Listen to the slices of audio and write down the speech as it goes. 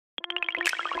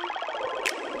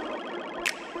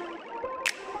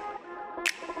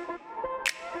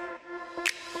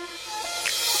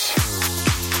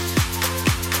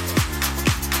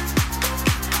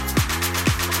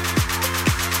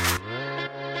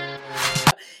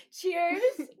cheers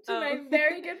to my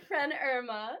very good friend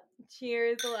Irma.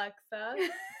 Cheers, Alexa.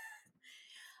 It's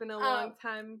been a long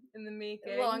time in the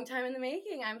making. Long time in the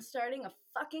making. I'm starting a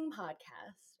fucking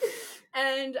podcast.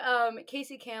 And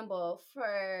Kaci Campbell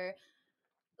for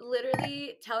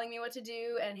literally telling me what to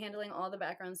do and handling all the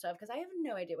background stuff because I have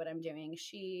no idea what I'm doing.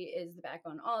 She is the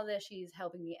backbone of all of this. She's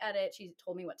helping me edit. She's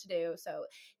told me what to do. So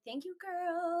thank you,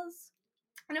 girls.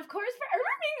 And of course for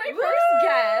Irma being my first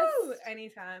guest.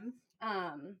 Anytime.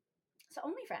 So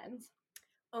OnlyFriends.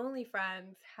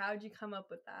 OnlyFriends. How'd you come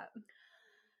up with that?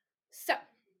 So,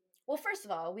 well, first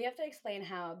of all, we have to explain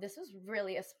how this was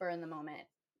really a spur in the moment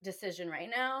decision right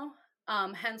now.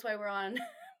 Hence why we're on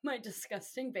my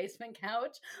disgusting basement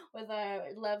couch with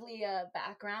a lovely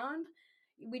background.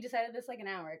 We decided this like an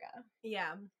hour ago.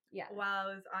 Yeah. While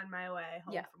I was on my way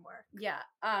home from work. Yeah.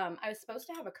 I was supposed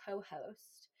to have a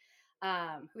co-host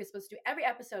who was supposed to do every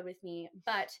episode with me,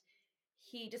 but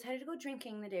he decided to go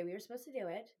drinking the day we were supposed to do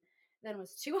it, then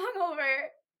was too hungover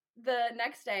the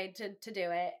next day to do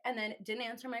it, and then didn't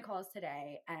answer my calls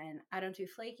today, and I don't do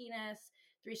flakiness.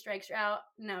 3 strikes, you're out.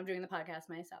 Now I'm doing the podcast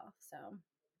myself, so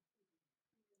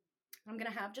I'm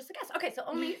gonna have just a guest. Okay, so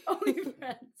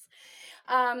OnlyFriends.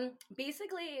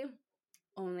 Basically,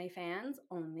 OnlyFans,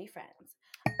 only friends.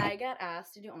 I get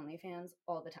asked to do OnlyFans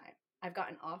all the time. I've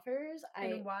gotten offers.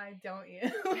 And why don't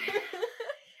you?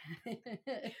 This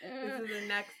is the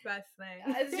next best thing.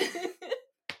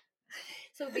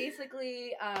 So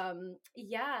basically, I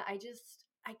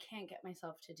can't get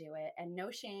myself to do it. And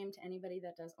no shame to anybody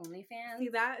that does OnlyFans. See,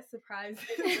 that surprises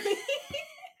me.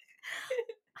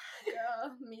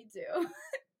 Girl, me too.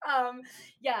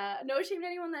 No shame to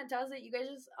anyone that does it. You guys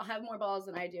just have more balls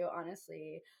than I do,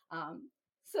 honestly.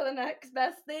 So the next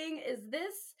best thing is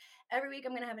this. Every week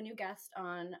I'm going to have a new guest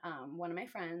on one of my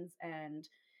friends. And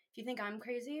if you think I'm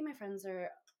crazy, my friends are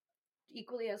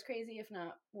equally as crazy, if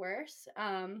not worse.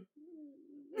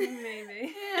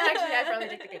 Maybe. Actually, I probably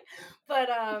take the cake. But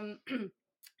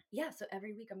so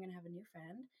every week I'm going to have a new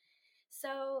friend.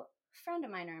 So, friend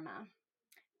of mine, Irma,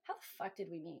 how the fuck did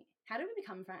we meet? How did we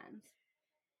become friends?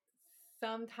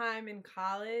 Sometime in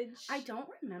college. I don't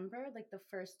remember, like, the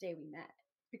first day we met.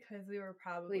 Because we were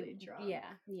probably drunk.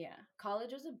 Yeah.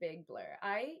 College was a big blur.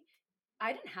 I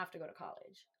didn't have to go to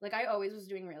college. Like, I always was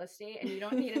doing real estate, and you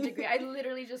don't need a degree. I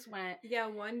literally just went. Yeah,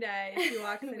 one day she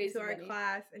walks into our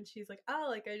class, and she's like, oh,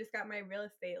 like, I just got my real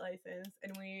estate license.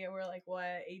 And we were like,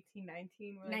 what, 18,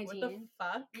 19? We're 19. Like, what the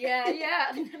fuck?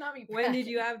 Yeah. Not me. When did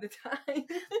you have the time?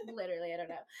 Literally, I don't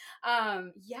know.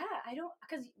 I don't,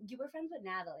 because you were friends with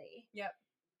Natalie. Yep.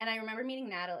 And I remember meeting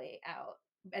Natalie out.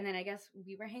 And then I guess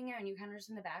we were hanging out, and you kind of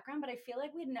just in the background. But I feel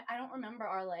like I don't remember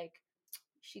our, like,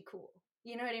 she cool.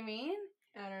 You know what I mean?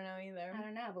 I don't know either. I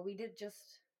don't know, but we did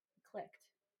just clicked.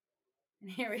 And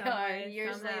here we are,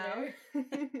 years later.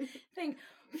 Thank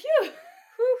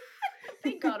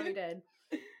God we did.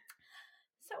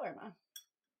 So, Irma,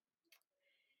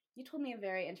 you told me a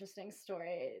very interesting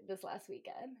story this last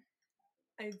weekend.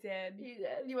 I did. You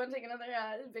did. You want to take another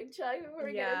big chug before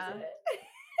we get into it?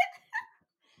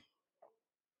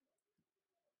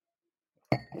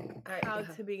 All right, how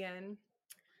to begin?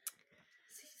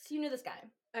 So you knew this guy.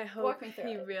 I hope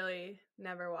he really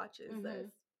never watches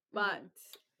this. But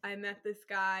I met this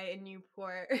guy in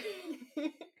Newport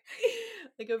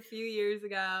like a few years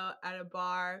ago at a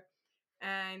bar,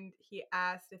 and he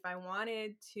asked if I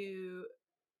wanted to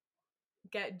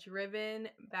get driven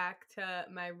back to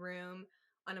my room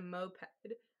on a moped.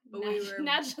 But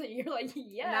naturally, you're like,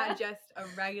 yeah. Not just a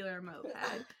regular moped,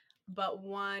 but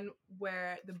one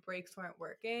where the brakes weren't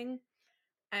working.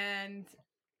 And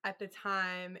at the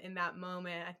time, in that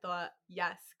moment, I thought,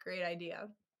 yes, great idea.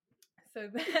 So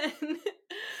then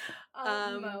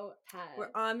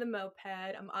we're on the moped.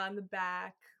 I'm on the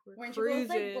back. Weren't cruising. You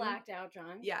both like blacked out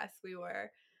drunk? Yes, we were.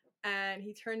 And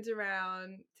he turns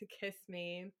around to kiss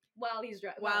me while he's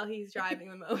driving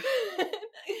the moped.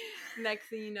 Next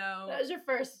thing you know, that was your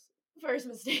first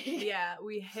mistake. Yeah,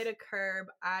 we hit a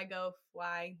curb. I go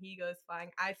flying. He goes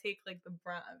flying. I take like the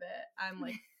brunt of it. I'm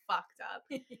like fucked up,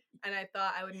 and I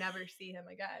thought I would never see him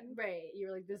again. Right, you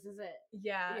were like, this is it.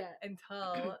 Yeah.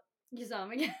 Until you saw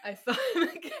him again. I saw him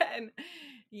again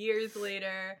years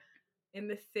later in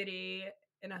the city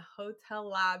in a hotel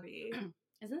lobby.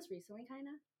 Isn't this recently, kind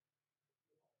of?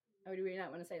 Or do we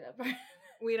not want to say that part?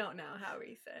 We don't know how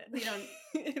recent. We don't.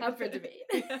 Up for debate.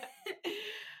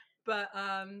 But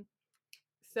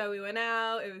so we went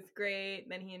out. It was great.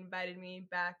 Then he invited me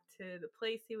back to the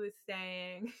place he was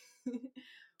staying.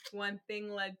 One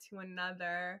thing led to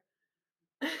another.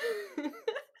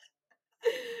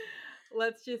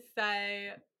 Let's just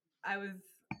say I was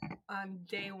on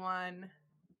day one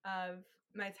of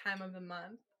my time of the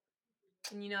month.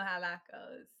 And you know how that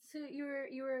goes. So you were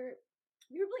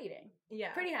bleeding.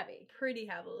 Yeah. Pretty heavy. Pretty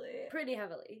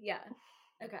heavily. Yeah.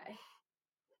 Okay.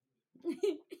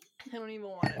 I don't even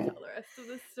want to tell the rest of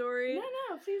the story.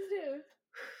 No, please do.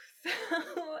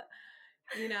 So,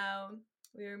 you know,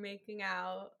 we were making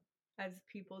out as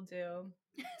people do.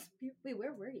 Wait,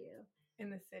 where were you? In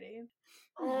the city.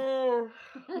 Oh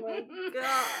my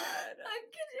god.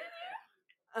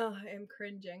 Oh, I'm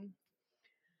cringing.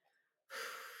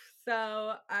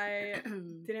 So I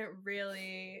didn't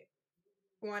really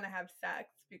want to have sex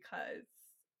because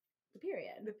the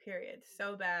period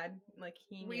so bad. Like,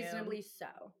 he knew. Reasonably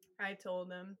so. I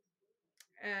told him,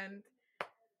 and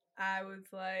I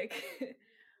was like,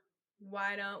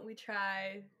 why don't we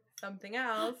try something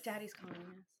else? Daddy's calling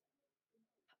us.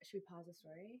 Should we pause the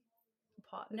story?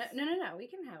 Pause. No, we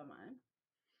can have him on.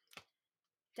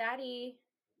 Daddy.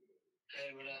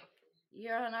 Hey, what up?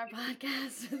 You're on our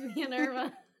podcast with me and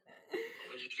Irma.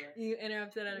 You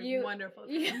interrupted at a wonderful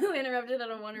time. You interrupted at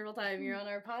a wonderful time. You're on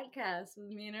our podcast with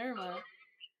me and Irma.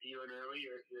 You and Irma,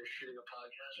 you're shooting a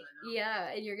podcast right now?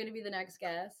 Yeah, and you're going to be the next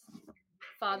guest.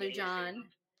 Father John.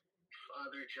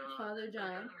 Father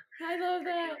John. I love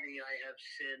that. Forgive me, I have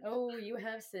sinned. Oh, you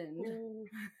have sinned.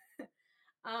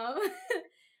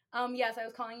 Yes, I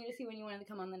was calling you to see when you wanted to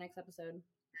come on the next episode.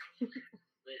 Wait,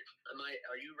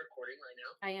 are you recording right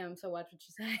now? I am, so watch what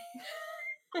you say.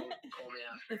 Call me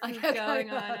after. This is going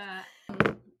on.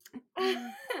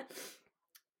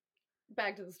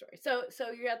 Back to the story. So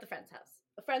you're at the friend's house,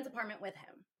 a friend's apartment with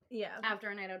him. Yeah. After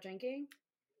a night out drinking.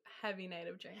 Heavy night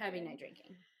of drinking. Heavy night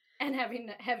drinking. And heavy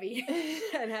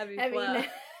and heavy flow.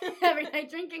 Heavy night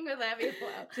drinking with heavy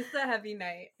flow. Just a heavy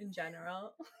night in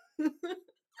general.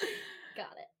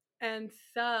 Got it. And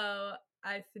so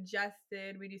I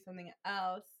suggested we do something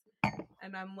else.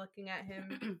 And I'm looking at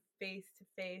him face to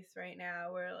face right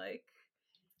now.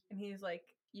 And he's like,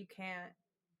 you can't.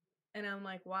 And I'm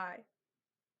like, why?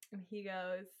 And he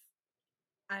goes,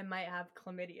 I might have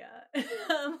chlamydia.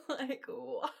 I'm like,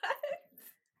 what?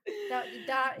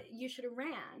 That you should have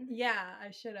ran. Yeah,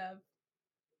 I should have.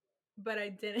 But I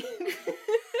didn't.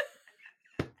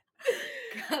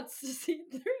 Guts to see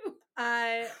through.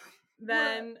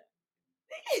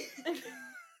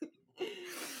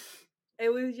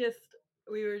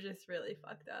 We were just really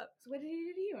fucked up. So what did he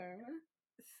do to you, Irma?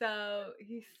 So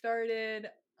he started,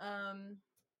 I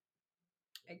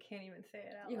can't even say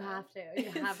it out loud.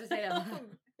 You have to say it out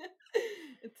loud.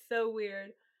 It's so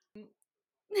weird.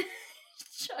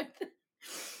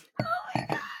 Oh my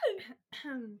god.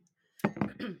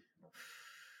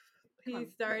 He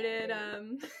started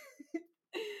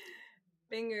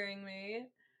fingering me,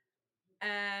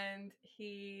 and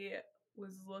he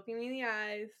was looking me in the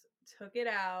eyes, took it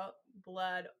out,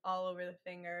 blood all over the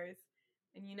fingers.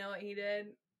 And you know what he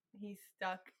did? He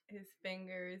stuck his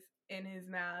fingers in his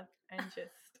mouth and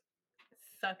just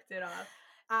sucked it off.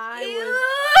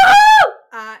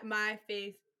 My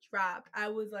face dropped. I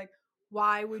was like,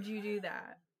 why would you do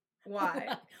that?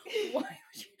 Why? Why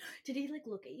would you? Did he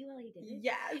look at you while he did it?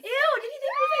 Yes. Ew, did he think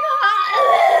it was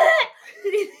hot?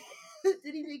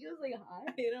 Did he think it was hot?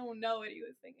 I don't know what he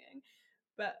was thinking.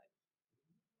 But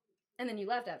and then you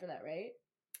left after that, right?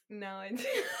 No, I didn't.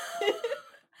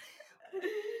 You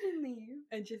didn't leave.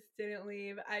 I just didn't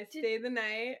leave. I stayed the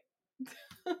night.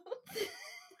 What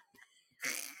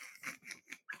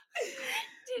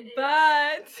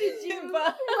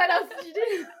else did you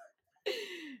do?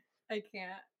 I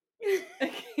can't.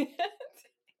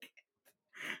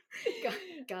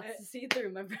 Got to see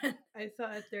through, my friend. I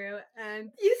saw it through,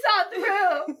 and you saw it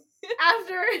through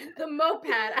after the moped,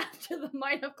 after the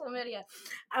might of chlamydia,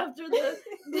 after the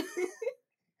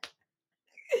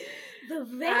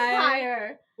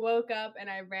vampire. I woke up and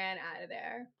I ran out of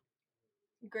there.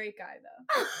 Great guy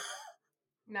though.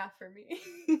 Not for me.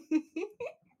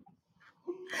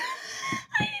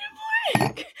 I need a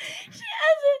break. She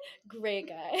has a great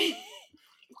guy.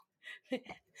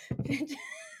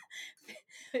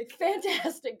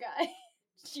 Fantastic guy.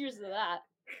 Cheers to that.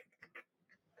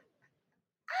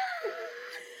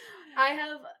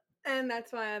 And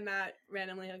that's why I'm not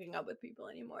randomly hooking up with people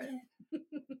anymore.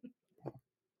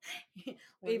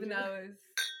 Even though it was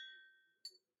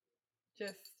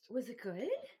just... Was it good?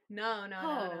 No.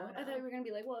 I thought you were going to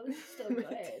be like, well, it was still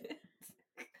good.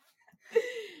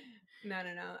 No.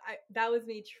 That was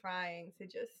me trying to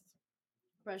just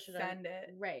brush it send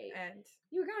it. Right. And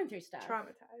you were going through stuff.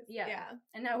 Traumatized. Yeah.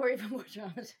 And now we're even more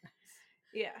traumatized.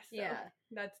 Yeah. So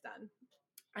that's done.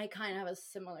 I kind of have a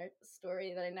similar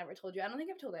story that I never told you. I don't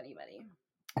think I've told anybody.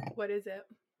 What is it?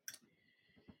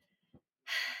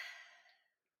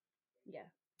 Yeah.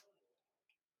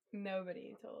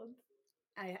 Nobody told.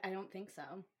 I don't think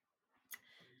so.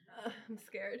 I'm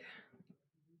scared.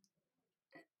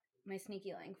 My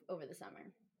sneaky link over the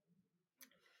summer.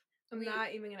 I'm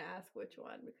not even gonna ask which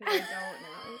one because I don't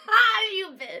know. You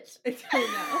bitch. I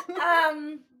don't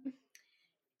know.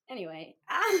 Anyway,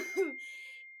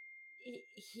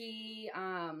 he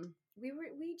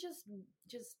we just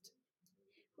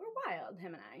we're wild,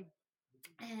 him and I,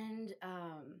 and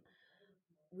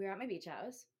we were at my beach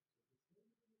house,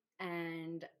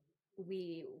 and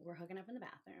we were hooking up in the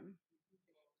bathroom.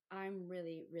 I'm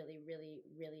really, really, really,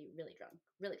 really, really drunk.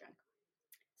 Really drunk.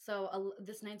 So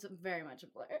this night's very much a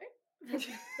blur.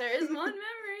 There is one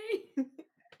memory.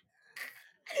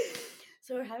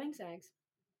 So we're having sex.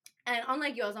 And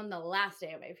unlike you, I was on the last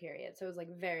day of my period. So it was like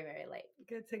very, very late.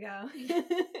 Good to go. Good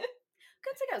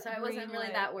to go. So I wasn't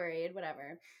really that worried.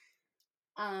 Whatever.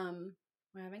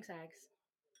 We're having sex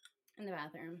in the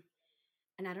bathroom.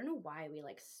 And I don't know why we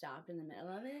like stopped in the middle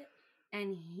of it.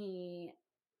 And he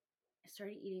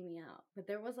started eating me out. But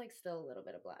there was like still a little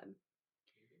bit of blood.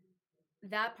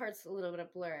 That part's a little bit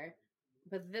of blur.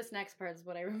 But this next part is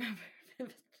what I remember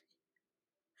vividly.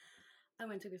 I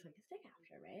went to go suck his dick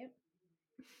after, right?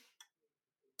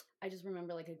 I just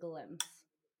remember like a glimpse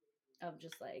of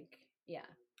just like, yeah.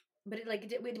 But it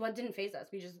like what didn't phase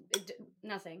us. We just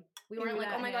nothing. We weren't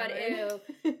like, oh my god, ew.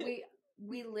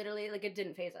 We literally like it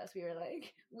didn't phase us. We were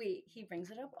like, he brings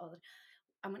it up all the time.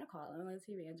 I'm gonna call him. Let's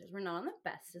see if he answers. We're not on the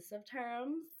bestest of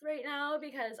terms right now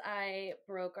because I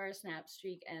broke our snap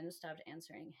streak and stopped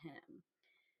answering him.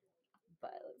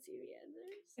 But let's see if he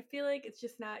answers. I feel like it's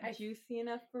just not juicy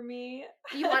enough for me.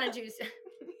 You want a juice?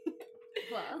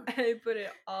 Well, I put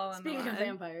it all on. Speaking of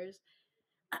vampires.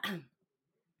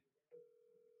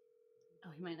 Oh,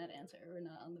 he might not answer. We're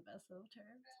not on the best of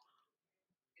terms.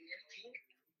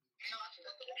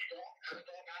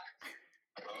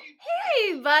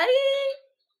 Hey, buddy.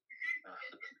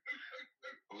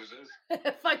 Who's this?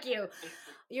 Fuck you.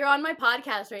 You're on my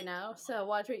podcast right now, so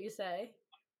watch what you say.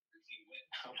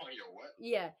 I'm on your what?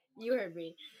 Yeah, you heard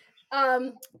me.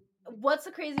 What's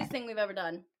the craziest thing we've ever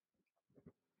done?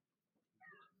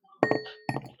 Do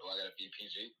I gotta be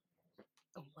PG?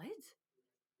 What?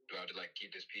 Do I have to like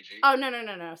keep this PG? Oh no!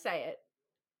 Say it.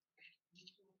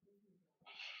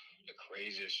 The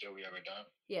craziest shit we ever done?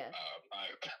 Yeah. I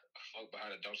fuck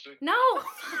behind a dumpster. No.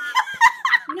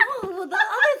 No, the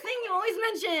other thing you always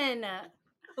mention.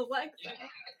 Alexa.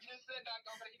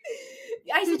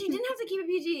 I said you didn't have to keep it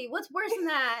PG. What's worse than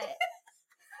that?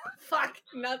 Fuck.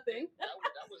 Nothing.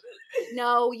 That was it.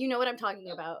 No, you know what I'm talking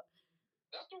about.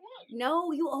 That's the one.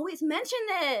 No, you always mention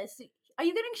this. Are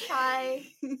you getting shy?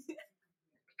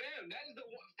 Damn, that is the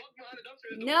one. Fuck behind the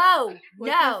dumpster. No.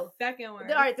 What's the second worst?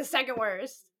 All right, the second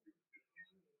worst.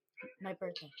 My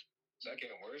birthday. Second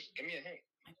worst? Give me a hint.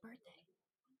 My birthday.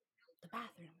 The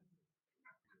bathroom.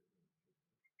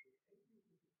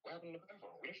 What happened in the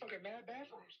bathroom? We didn't fucking mad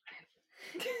bathrooms.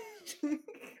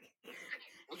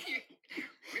 we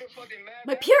didn't fucking mad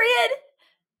My bathrooms. period.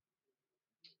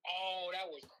 Oh, that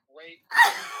was great.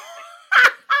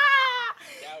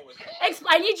 That was.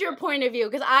 I need your point of view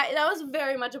because that was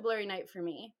very much a blurry night for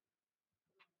me.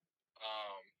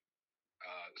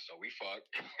 So we fucked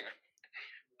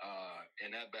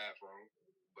in that bathroom,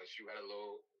 but you had a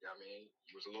little. I mean,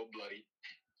 you was a little bloody.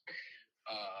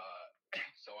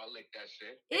 So I licked that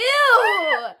shit.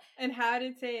 Ew! And how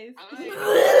did it taste? I didn't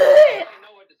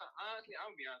know at the time. Honestly,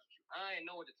 I'm gonna be honest with you. I didn't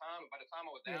know at the time. By the time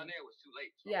I was down there, it was too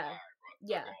late. So Yeah. all right, bro.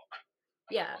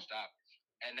 Yeah. I'm stop.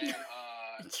 And then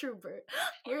Trooper.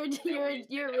 You're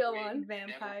a real one.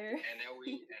 Vampire. And then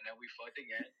we fucked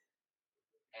again.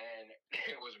 And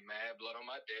it was mad blood on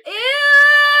my dick.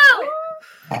 Ew!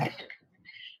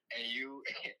 And you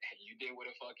did what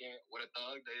a thug did.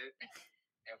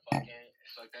 And fucking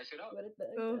suck that shit up. What a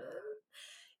thug.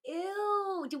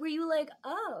 Ew. Were you like,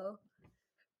 oh?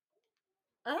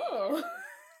 Oh.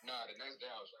 Nah, the next day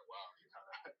I was like, wow, you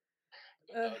kind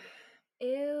of.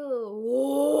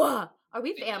 Ew. Are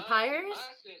we vampires?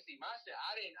 My shit,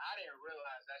 I didn't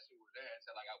realize that shit was there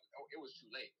until like it was too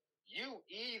late. You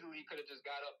easily could have just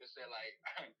got up and said like,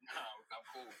 nah, I'm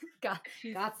cool. Got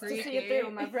to see it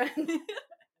through, my friend.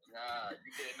 Nah, you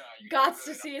did not. Got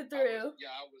to see it through.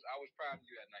 I was proud of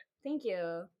you that night. Thank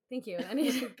you. I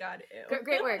need to. God, ew.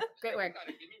 Great work. You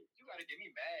gotta give me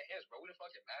mad hits, bro. What the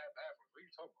fuck is mad bathrooms? What are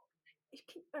you talking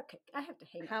about? Okay, I have to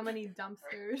hang How up. many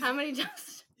dumpsters?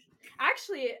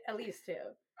 Actually, at least 2.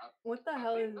 What the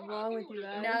hell is wrong with you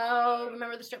guys? No,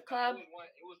 remember the strip club? It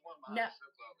was one behind the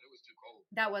strip club, but it was too cold.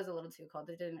 That was a little too cold.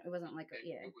 It wasn't like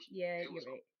you're right. Damn,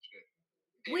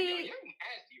 you're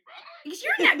nasty, bro.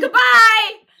 You're not.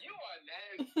 Goodbye. You are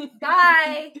nasty.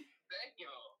 Bye.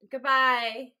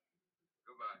 Goodbye.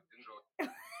 Goodbye.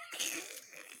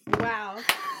 Enjoy. Wow.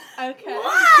 Okay.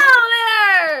 Wow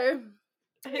there.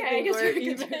 Okay, I guess we're we're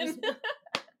even.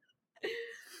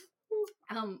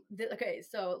 Okay,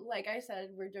 so like I said,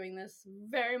 we're doing this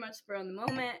very much spur on the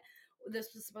moment.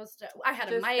 This was supposed to. I had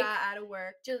a Just mic. got out of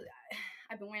work.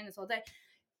 I've been wearing this all day.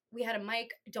 We had a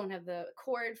mic. Don't have the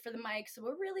cord for the mic, so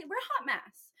we're a hot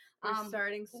mess. We're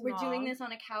starting small. We're doing this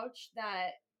on a couch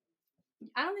that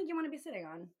I don't think you want to be sitting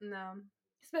on. No,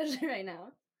 especially right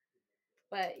now.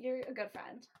 But you're a good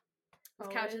friend. This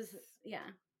couch is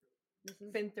This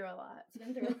has been through a lot. It's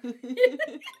been through.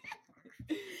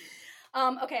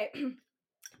 Okay.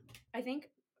 I think.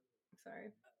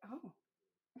 Sorry. Oh.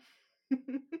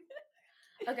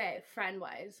 Okay,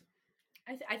 friend-wise.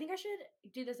 I think I should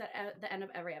do this at the end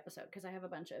of every episode because I have a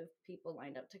bunch of people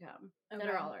lined up to come that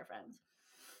are all our friends.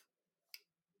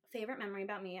 Favorite memory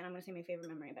about me, and I'm going to say my favorite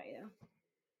memory about you.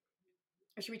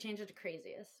 Or should we change it to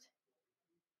craziest?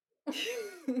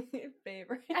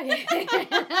 Favorite. Okay.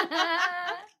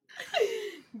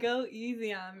 Go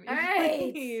easy on me. All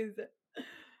right. Please.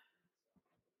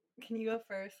 Can you go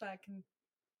first so I can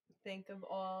think of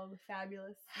all the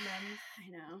fabulous memes? I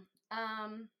know.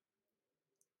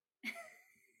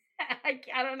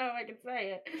 I don't know if I can say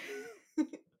it.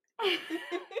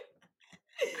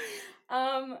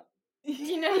 Do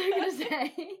you know what I'm gonna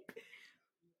say?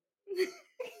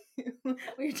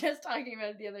 We were just talking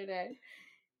about it the other day.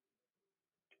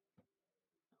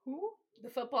 Who? The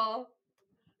football.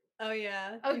 Oh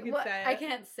yeah. Oh, you can say it. I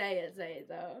can't say it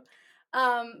though.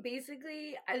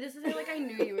 Basically, this is like I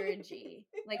knew you were a G.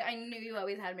 Like I knew you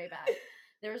always had my back.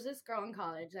 There was this girl in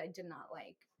college that I did not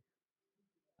like.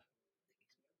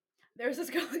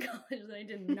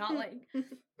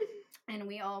 And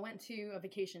we all went to a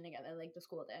vacation together, like the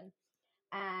school did.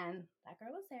 And that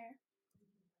girl was there.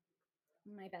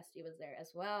 My bestie was there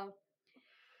as well.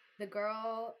 The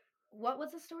girl, what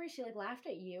was the story? She like laughed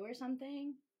at you or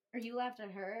something? Or you laughed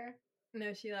at her?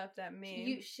 No, she laughed at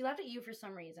me. She laughed at you for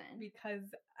some reason.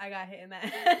 Because I got hit in the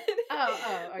head.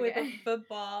 Okay. With a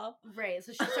football. Right.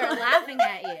 So she started laughing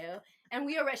at you. And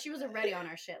she was already on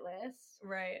our shit list.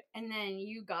 Right. And then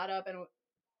you got up and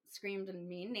screamed a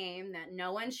mean name that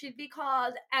no one should be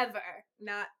called ever.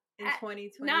 Not in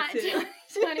 2022. Not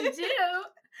 2022.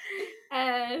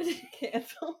 And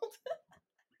canceled.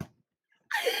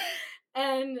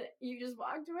 And you just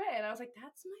walked away, and I was like,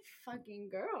 "That's my fucking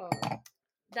girl."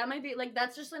 That might be like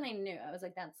that's just when I knew. I was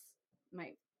like, "That's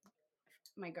my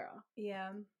girl."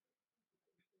 Yeah.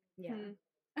 Yeah.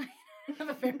 I have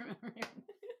a fair memory.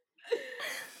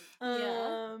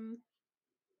 Yeah.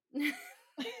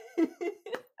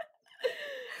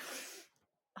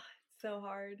 So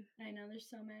hard. I know there's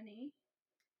so many.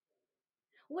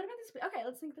 What about this? Okay,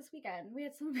 let's think this weekend. We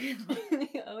had so much fun.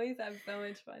 We always have so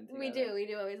much fun together. We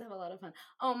do always have a lot of fun.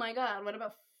 Oh my god, what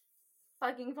about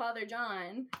fucking Father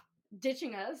John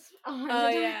ditching us 100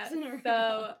 times in a row?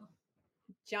 So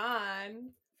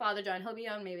John, Father John, he'll be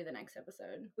on maybe the next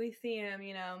episode. We see him,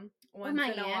 once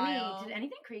in a while. Did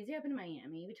anything crazy happen in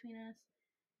Miami between us?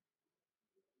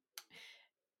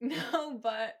 No,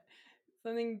 but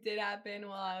something did happen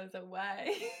while I was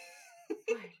away.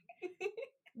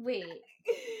 Wait.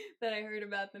 That I heard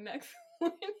about the next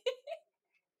morning.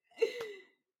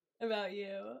 About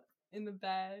you in the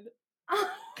bed.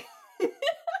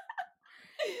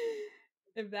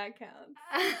 If that counts.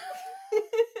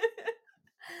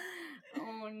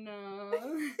 Oh no.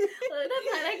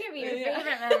 That can be your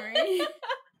favorite memory.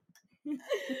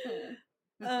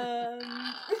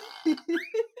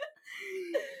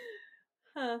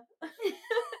 Huh.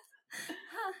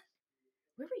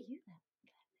 Where were you then?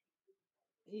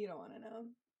 You don't want to know.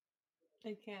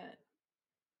 I can't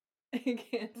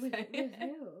say it.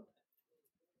 Who?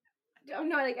 Oh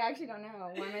no, I actually don't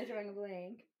know. Why am I throwing a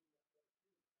blank?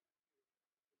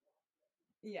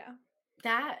 Yeah.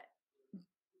 That.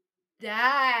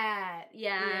 Yeah.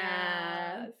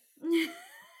 Yes.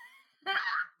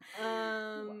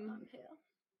 I'm pale.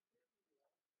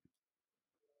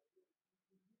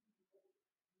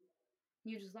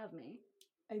 You just love me.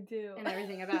 I do. And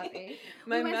everything about me.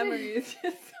 My memory is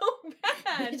just so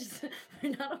bad.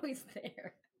 We're not always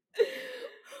there.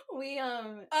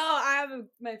 Oh, I have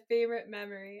my favorite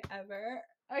memory ever.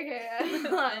 Okay.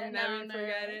 I'll never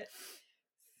forget it.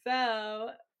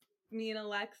 So, me and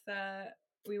Alexa,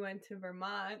 we went to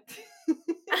Vermont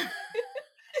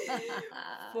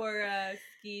for a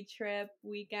ski trip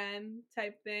weekend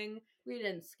type thing. We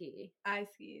didn't ski. I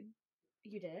skied.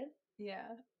 You did?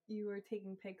 Yeah. You were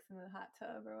taking pics in the hot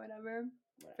tub or whatever.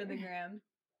 For the gram.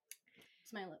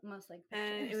 It's my most like pictures.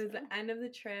 And it was the end of the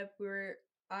trip. We were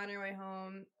on our way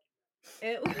home.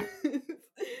 It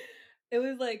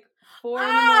was like 4 in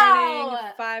the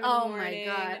morning, 5 in the morning.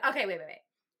 Oh my god. Okay, wait.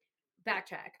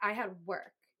 Backtrack. I had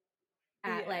work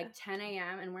at like 10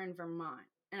 a.m. and we're in Vermont,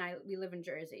 and we live in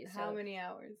Jersey. So how many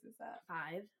hours is that?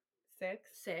 5,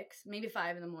 6, maybe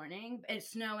 5 in the morning.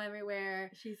 It's snow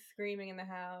everywhere. She's screaming in the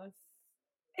house.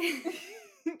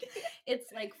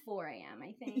 It's like 4 a.m.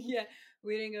 I think. Yeah,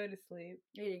 we didn't go to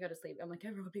sleep. I'm like,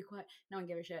 everyone be quiet. No one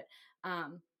give a shit.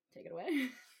 Take it away.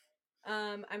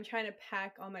 I'm trying to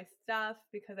pack all my stuff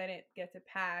because I didn't get to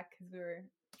pack because we were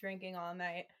drinking all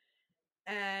night.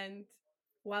 And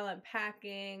while I'm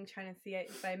packing, trying to see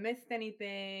if I missed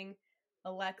anything,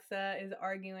 Alexa is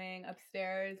arguing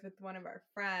upstairs with one of our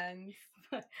friends.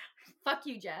 Fuck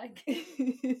you, Jack.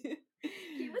 He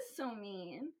was so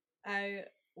mean. I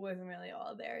wasn't really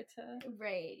all there to...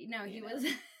 Right. No, he was...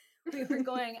 We were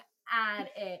going at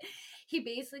it. He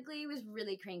basically was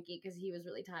really cranky because he was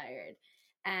really tired.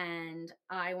 And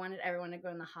I wanted everyone to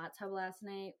go in the hot tub last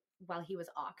night while he was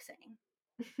oxing.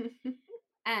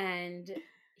 And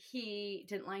he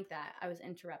didn't like that. I was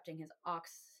interrupting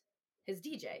his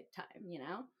DJ time, you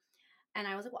know? And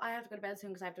I was like, well, I have to go to bed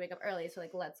soon because I have to wake up early. So,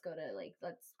 like, let's go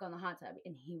in the hot tub.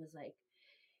 And he was like,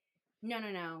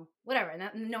 no, whatever.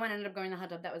 And no one ended up going in the hot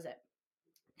tub. That was it.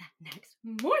 That next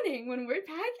morning when we're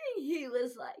packing, he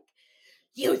was like,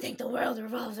 you think the world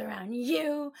revolves around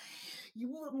you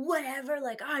whatever,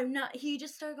 like, I'm not. He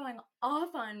just started going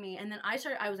off on me. And then I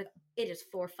was like, it is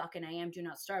 4 fucking a.m. Do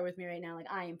not start with me right now.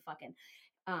 Like, I am fucking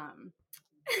I'm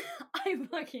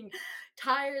fucking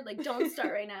tired. Like, don't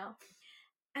start right now.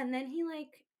 And then he,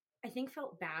 like, I think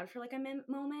felt bad for like a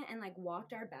moment and like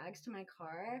walked our bags to my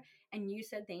car, and you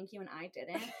said thank you and I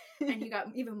didn't, and he got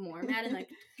even more mad and like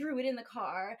threw it in the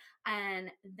car.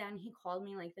 And then he called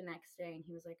me like the next day and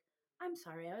he was like, I'm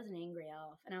sorry, I was an angry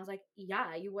elf. And I was like,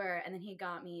 yeah, you were. And then he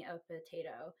got me a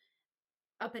potato,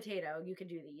 you could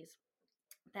do these,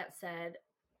 that said,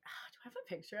 do I have a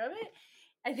picture of it?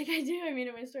 I think I do. I mean,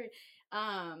 in my story.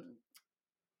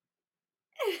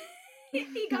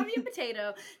 He got me a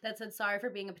potato that said, sorry for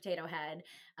being a potato head.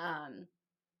 I'm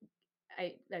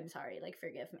sorry, like,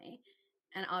 forgive me.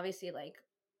 And obviously, like,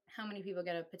 how many people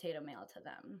get a potato mailed to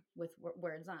them with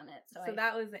words on it? So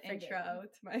that was the intro to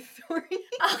my story.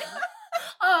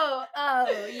 Oh,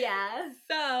 yeah.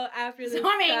 So after this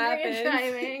I'm angry happens, and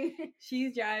driving.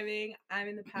 She's driving. I'm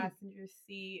in the passenger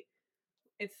seat.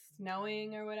 It's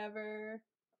snowing or whatever.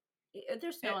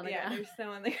 There's snow on the ground. Yeah, there's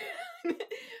snow on the ground.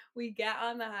 We get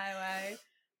on the highway,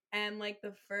 and like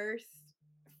the first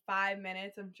 5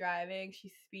 minutes of driving,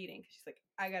 she's speeding. She's like,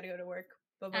 I gotta go to work.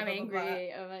 Blah, blah, I'm blah, angry. blah,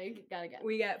 blah. I'm like, gotta go.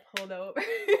 We get pulled over.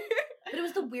 But it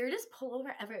was the weirdest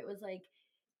pullover ever. It was like,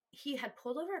 he had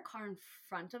pulled over a car in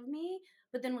front of me,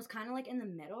 but then was kind of like in the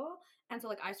middle. And so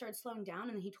like I started slowing down,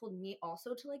 and then he told me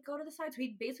also to like go to the side. So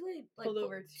he basically like pulled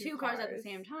over two cars at the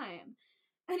same time.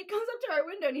 And he comes up to our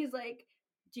window and he's like,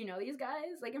 do you know these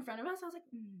guys? Like in front of us? I was like,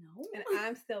 no. And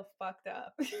I'm still fucked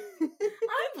up. I'm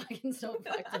fucking so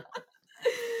fucked up.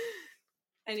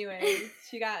 Anyways,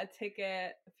 she got a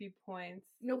ticket, a few points.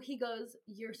 No, he goes,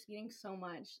 you're speeding so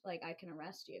much, like, I can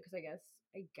arrest you. Because I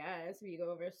guess if you go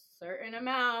over a certain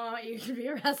amount, you can be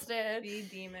arrested. Speed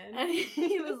demon. And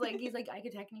he's like, I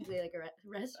could technically, like,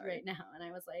 arrest you right now. And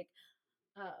I was like,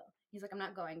 oh. He's like, I'm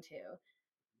not going to.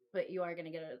 But you are going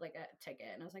to get, a ticket.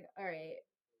 And I was like, all right.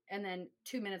 And then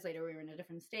 2 minutes later, we were in a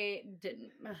different state.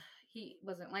 He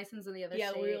wasn't licensed in the other state.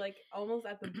 Yeah, we were, like, almost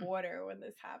at the border when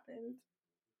this happened.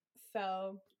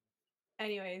 So,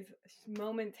 anyways,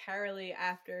 momentarily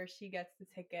after she gets the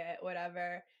ticket,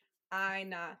 whatever, I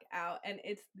knock out. And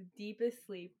it's the deepest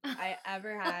sleep I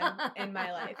ever had in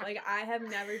my life. Like, I have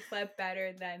never slept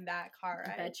better than that car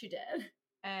ride. I bet you did.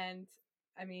 And,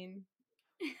 I mean,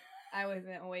 I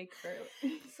wasn't awake for...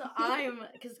 So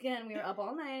because again, we were up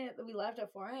all night. We left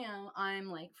at 4 a.m. I'm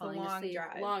like falling asleep.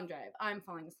 Long drive. I'm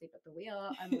falling asleep at the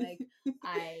wheel. I'm like,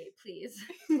 please,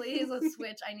 let's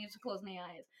switch. I need to close my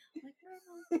eyes. I'm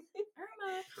like,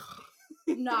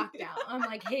 Irma. Knocked out. I'm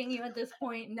like hitting you at this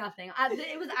point. Nothing.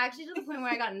 It was actually to the point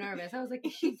where I got nervous. I was like,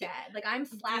 she's dead. Like, I'm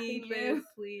slapping you.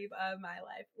 Sleep of my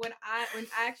life. When I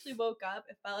actually woke up,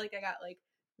 it felt like I got like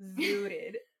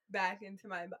zooted back into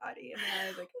my body, and then I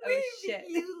was like, oh shit.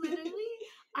 You literally,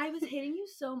 I was hitting you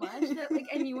so much that like,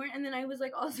 and you weren't, and then I was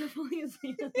like also falling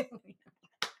asleep.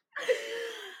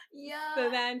 Yeah. So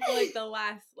then for like the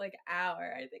last like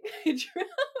hour, I think I drove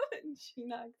and she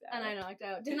knocked out. And I knocked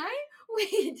out. Didn't I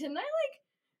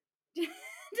did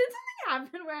something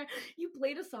happen where you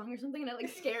played a song or something and it like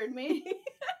scared me?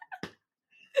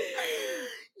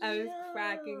 I was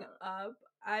cracking up.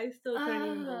 I still couldn't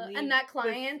even believe. And that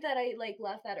client that I like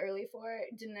left that early for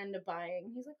didn't end up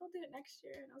buying. He's like, I'll do it next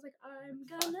year. And I was like, I'm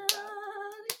gonna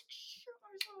shoot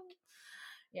myself.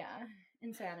 Yeah,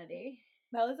 insanity.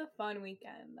 That was a fun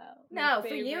weekend, though. No,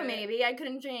 for you maybe. I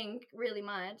couldn't drink really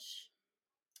much.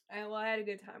 I had a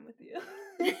good time with you.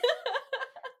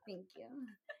 Thank you.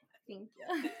 Thank you.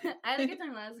 I had a good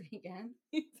time last weekend.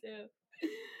 Me too.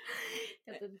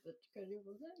 Got the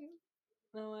incredible thing.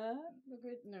 Oh, what?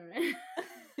 No.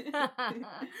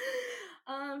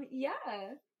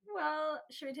 Yeah. Well,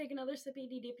 should we take another sippy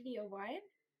dippity of wine?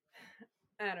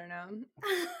 I don't know.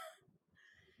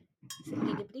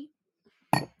 Sippy dippity.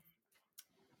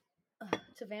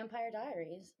 To Vampire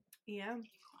Diaries. Yeah.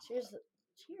 Cheers to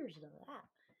that.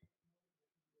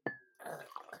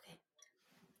 Okay.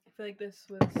 I feel like this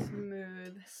was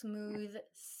smooth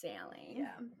sailing.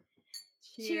 Yeah.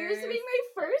 Cheers to being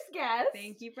my first guest.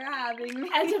 Thank you for having me.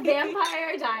 And to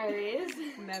Vampire Diaries.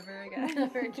 Never again.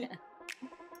 Never again.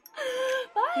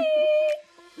 Bye.